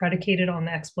system predicated on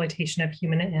the exploitation of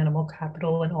human and animal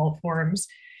capital in all forms.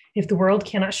 If the world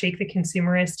cannot shake the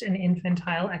consumerist and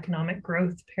infantile economic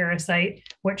growth parasite,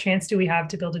 what chance do we have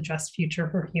to build a just future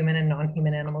for human and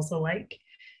non-human animals alike?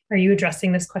 Are you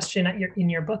addressing this question in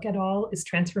your book at all? Is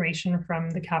transformation from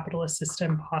the capitalist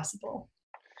system possible?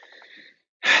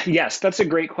 Yes, that's a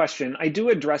great question. I do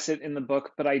address it in the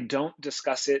book, but I don't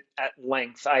discuss it at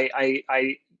length.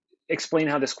 I explain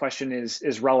how this question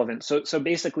is relevant. So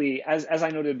basically, as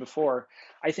I noted before,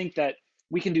 I think that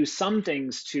we can do some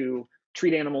things to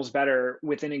treat animals better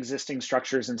within existing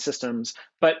structures and systems,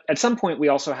 but at some point we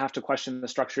also have to question the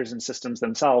structures and systems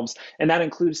themselves. And that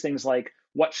includes things like,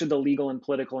 what should the legal and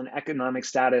political and economic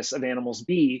status of animals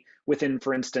be within,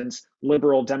 for instance,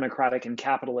 liberal, democratic, and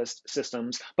capitalist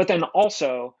systems? But then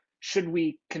also, should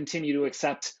we continue to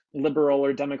accept liberal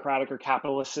or democratic or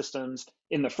capitalist systems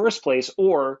in the first place,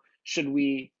 or should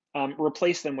we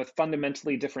replace them with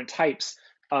fundamentally different types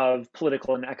of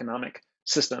political and economic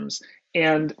systems?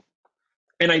 And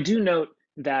I do note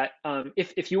that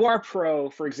if you are pro,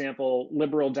 for example,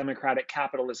 liberal democratic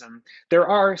capitalism, there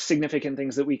are significant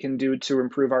things that we can do to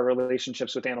improve our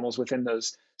relationships with animals within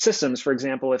those systems. For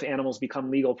example, if animals become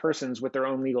legal persons with their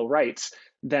own legal rights,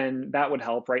 then that would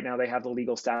help. Right now, they have the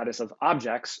legal status of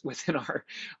objects within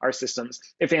our systems.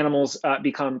 If animals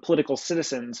become political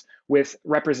citizens with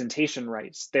representation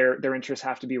rights, their interests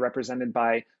have to be represented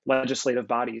by legislative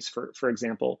bodies, for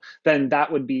example, then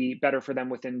that would be better for them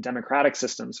within democratic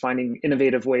systems, finding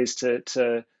innovative ways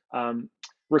to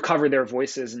recover their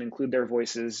voices and include their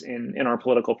voices in our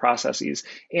political processes.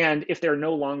 And if they're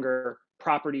no longer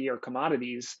property or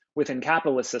commodities within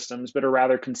capitalist systems, but are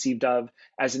rather conceived of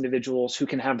as individuals who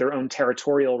can have their own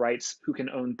territorial rights, who can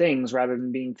own things rather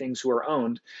than being things who are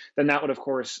owned, then that would, of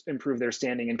course, improve their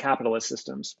standing in capitalist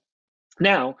systems.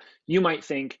 Now, you might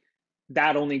think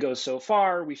that only goes so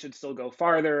far. We should still go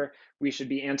farther. We should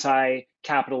be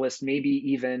anti-capitalist,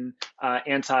 maybe even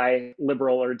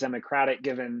anti-liberal or democratic,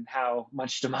 given how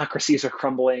much democracies are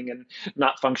crumbling and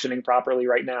not functioning properly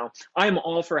right now. I'm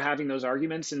all for having those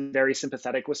arguments and very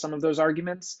sympathetic with some of those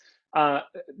arguments.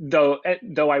 Though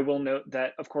I will note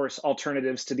that, of course,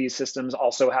 alternatives to these systems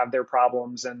also have their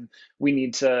problems, and we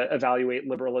need to evaluate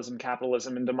liberalism,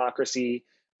 capitalism, and democracy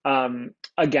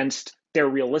against their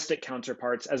realistic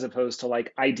counterparts, as opposed to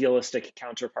like idealistic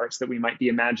counterparts that we might be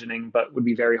imagining, but would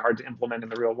be very hard to implement in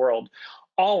the real world.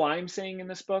 All I'm saying in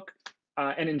this book,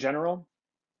 and in general,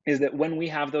 is that when we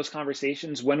have those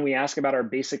conversations, when we ask about our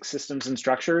basic systems and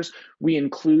structures, we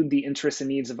include the interests and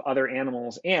needs of other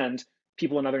animals and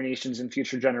people in other nations and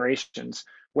future generations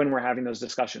when we're having those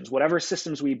discussions. Whatever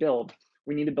systems we build,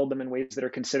 we need to build them in ways that are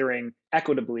considering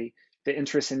equitably the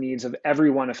interests and needs of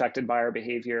everyone affected by our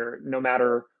behavior, no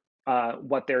matter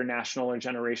what their national or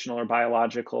generational or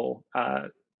biological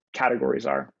categories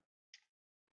are.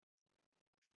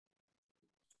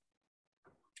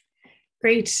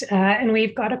 Great. And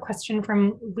we've got a question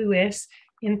from Lewis.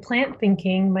 In plant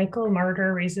thinking, Michael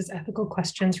Marder raises ethical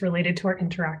questions related to our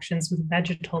interactions with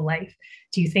vegetal life.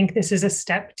 Do you think this is a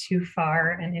step too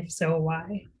far? And if so,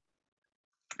 why?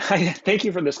 Thank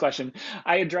you for this question.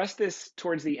 I addressed this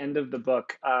towards the end of the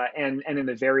book, and in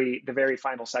the very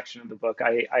final section of the book,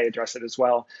 I address it as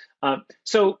well.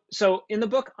 So in the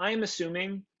book, I'm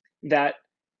assuming that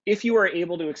if you are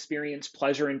able to experience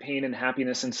pleasure and pain and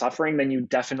happiness and suffering, then you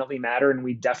definitely matter, and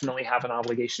we definitely have an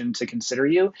obligation to consider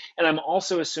you. And I'm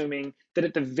also assuming that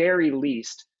at the very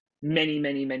least,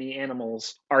 many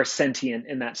animals are sentient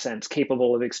in that sense,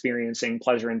 capable of experiencing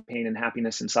pleasure and pain and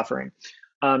happiness and suffering.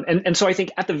 And so I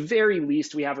think at the very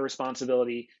least, we have a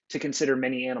responsibility to consider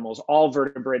many animals, all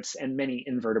vertebrates and many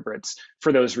invertebrates,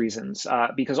 for those reasons,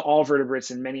 because all vertebrates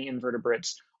and many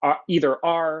invertebrates either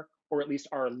are or at least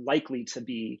are likely to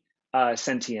be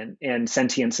sentient, and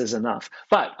sentience is enough.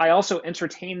 But I also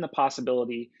entertain the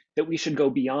possibility that we should go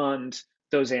beyond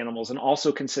those animals and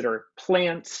also consider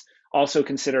plants, also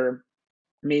consider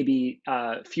maybe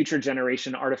future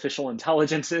generation artificial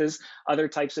intelligences, other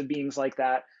types of beings like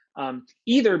that.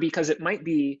 Either because it might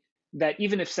be that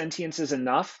even if sentience is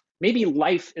enough, maybe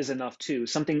life is enough too,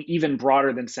 something even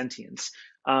broader than sentience.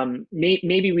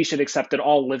 Maybe we should accept that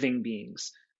all living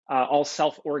beings, all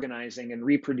self-organizing and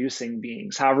reproducing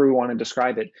beings, however we want to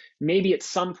describe it, maybe at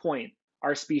some point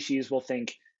our species will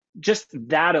think just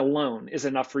that alone is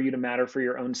enough for you to matter for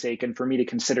your own sake and for me to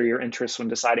consider your interests when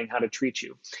deciding how to treat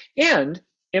you. And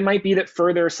it might be that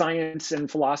further science and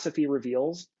philosophy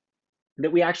reveals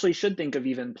that we actually should think of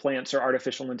even plants or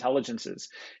artificial intelligences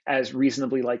as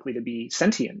reasonably likely to be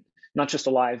sentient, not just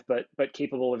alive, but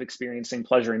capable of experiencing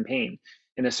pleasure and pain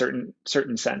in a certain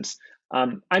sense.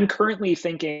 I'm currently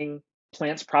thinking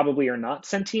plants probably are not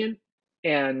sentient,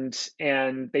 and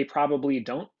they probably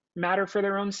don't matter for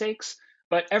their own sakes.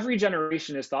 But every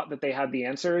generation has thought that they had the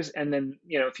answers, and then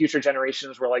future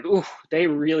generations were like, "Ooh, they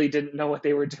really didn't know what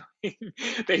they were doing.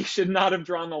 They should not have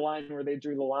drawn the line where they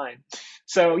drew the line."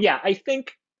 So yeah, I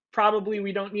think probably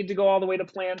we don't need to go all the way to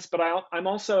plants, but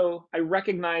I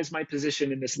recognize my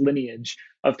position in this lineage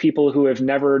of people who have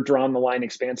never drawn the line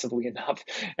expansively enough,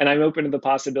 and I'm open to the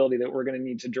possibility that we're going to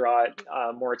need to draw it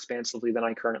more expansively than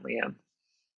I currently am.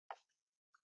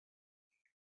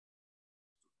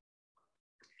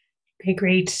 Okay,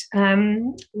 great.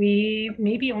 We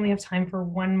maybe only have time for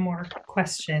one more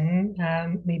question.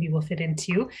 Maybe we'll fit in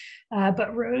two.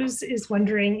 But Rose is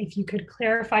wondering if you could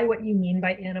clarify what you mean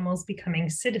by animals becoming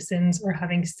citizens or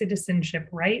having citizenship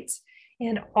rights.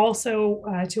 And also,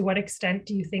 to what extent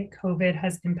do you think COVID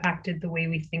has impacted the way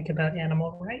we think about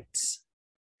animal rights?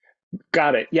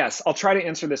 Got it. Yes, I'll try to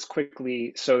answer this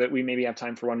quickly so that we maybe have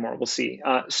time for one more. We'll see.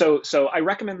 So I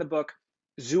recommend the book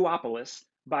Zoopolis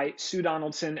by Sue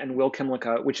Donaldson and Will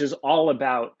Kymlicka, which is all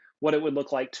about what it would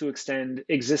look like to extend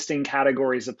existing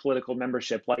categories of political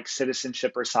membership, like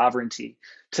citizenship or sovereignty,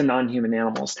 to non-human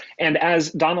animals. And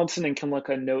as Donaldson and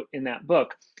Kymlicka note in that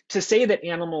book, to say that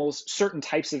animals, certain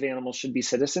types of animals, should be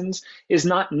citizens is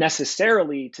not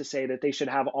necessarily to say that they should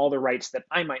have all the rights that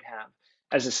I might have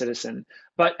as a citizen.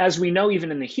 But as we know,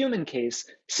 even in the human case,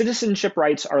 citizenship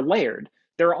rights are layered.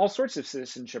 There are all sorts of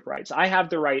citizenship rights. I have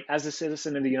the right as a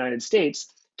citizen of the United States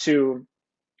to,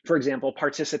 for example,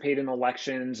 participate in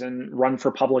elections and run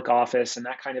for public office and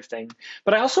that kind of thing.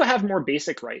 But I also have more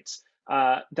basic rights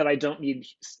that I don't need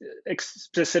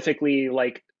specifically,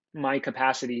 like my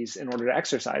capacities in order to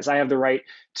exercise. I have the right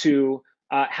to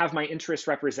have my interests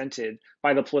represented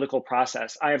by the political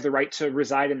process. I have the right to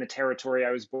reside in the territory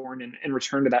I was born in and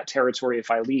return to that territory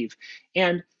if I leave.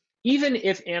 And even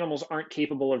if animals aren't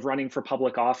capable of running for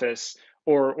public office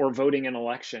or voting in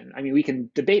election, I mean, we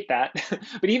can debate that,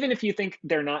 but even if you think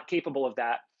they're not capable of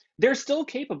that, they're still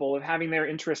capable of having their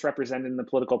interests represented in the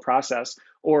political process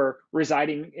or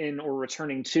residing in or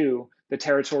returning to the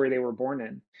territory they were born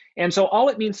in. And so all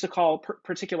it means to call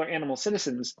particular animal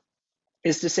citizens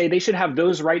is to say they should have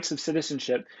those rights of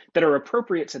citizenship that are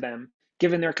appropriate to them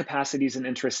given their capacities and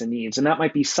interests and needs. And that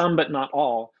might be some, but not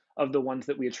all, of the ones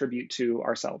that we attribute to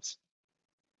ourselves.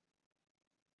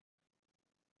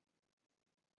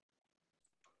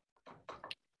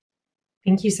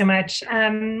 Thank you so much.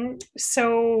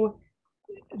 So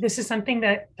this is something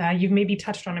that you've maybe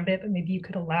touched on a bit, but maybe you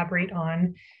could elaborate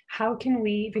on. How can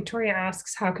we, Victoria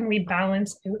asks, how can we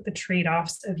balance out the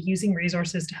trade-offs of using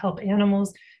resources to help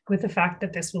animals with the fact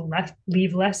that this will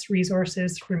leave less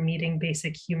resources for meeting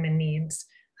basic human needs,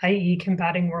 i.e.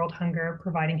 combating world hunger,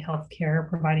 providing healthcare,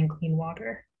 providing clean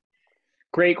water?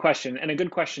 Great question, and a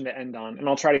good question to end on. And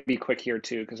I'll try to be quick here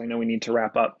too, because I know we need to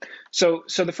wrap up. So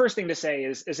the first thing to say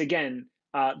is again,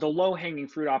 the low-hanging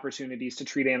fruit opportunities to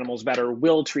treat animals better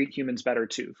will treat humans better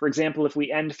too. For example, if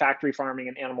we end factory farming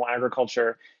and animal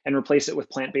agriculture and replace it with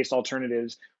plant-based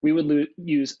alternatives, we would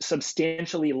use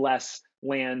substantially less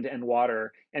land and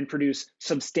water and produce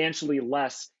substantially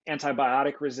less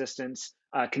antibiotic resistance,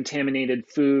 contaminated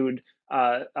food,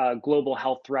 global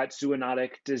health threats,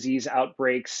 zoonotic disease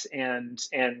outbreaks, and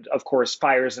of course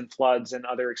fires and floods and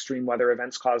other extreme weather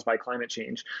events caused by climate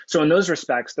change. So in those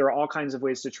respects, there are all kinds of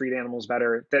ways to treat animals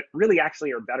better that really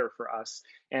actually are better for us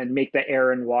and make the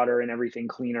air and water and everything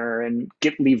cleaner and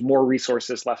leave more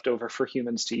resources left over for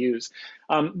humans to use.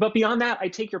 But beyond that, I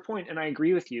take your point and I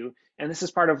agree with you. And this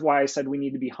is part of why I said we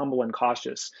need to be humble and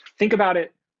cautious. Think about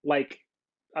it like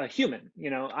a human. You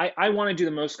know, I want to do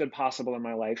the most good possible in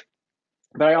my life.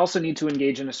 But I also need to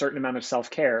engage in a certain amount of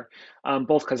self-care,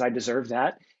 both because I deserve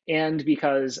that and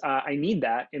because I need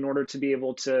that in order to be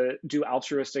able to do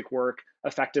altruistic work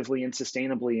effectively and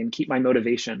sustainably and keep my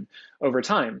motivation over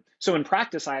time. So in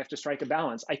practice, I have to strike a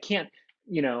balance. I can't,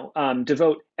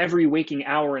 devote every waking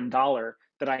hour and dollar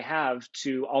that I have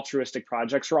to altruistic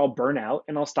projects, or I'll burn out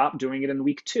and I'll stop doing it in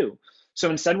week 2. So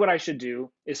instead, what I should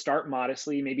do is start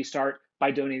modestly, maybe start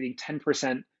by donating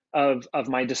 10% of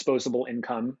my disposable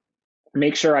income,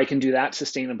 make sure I can do that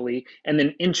sustainably, and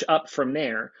then inch up from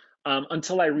there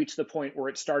until I reach the point where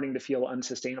it's starting to feel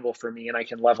unsustainable for me and I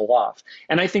can level off.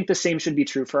 And I think the same should be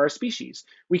true for our species.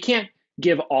 We can't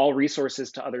give all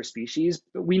resources to other species,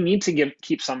 but we need to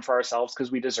keep some for ourselves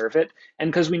because we deserve it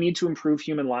and because we need to improve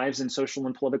human lives and social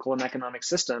and political and economic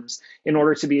systems in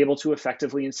order to be able to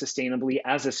effectively and sustainably,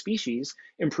 as a species,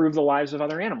 improve the lives of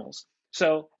other animals.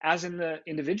 So as in the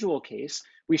individual case,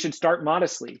 we should start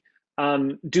modestly.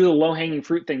 Do the low-hanging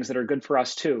fruit things that are good for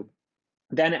us too.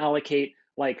 Then allocate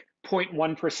like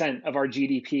 0.1% of our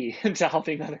GDP to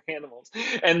helping other animals,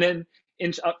 and then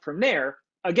inch up from there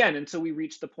again until we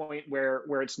reach the point where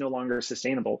it's no longer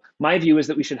sustainable. My view is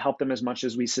that we should help them as much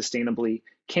as we sustainably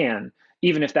can,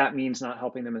 even if that means not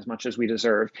helping them as much as we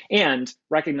deserve, and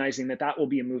recognizing that that will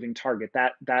be a moving target.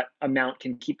 That amount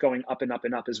can keep going up and up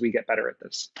and up as we get better at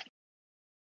this.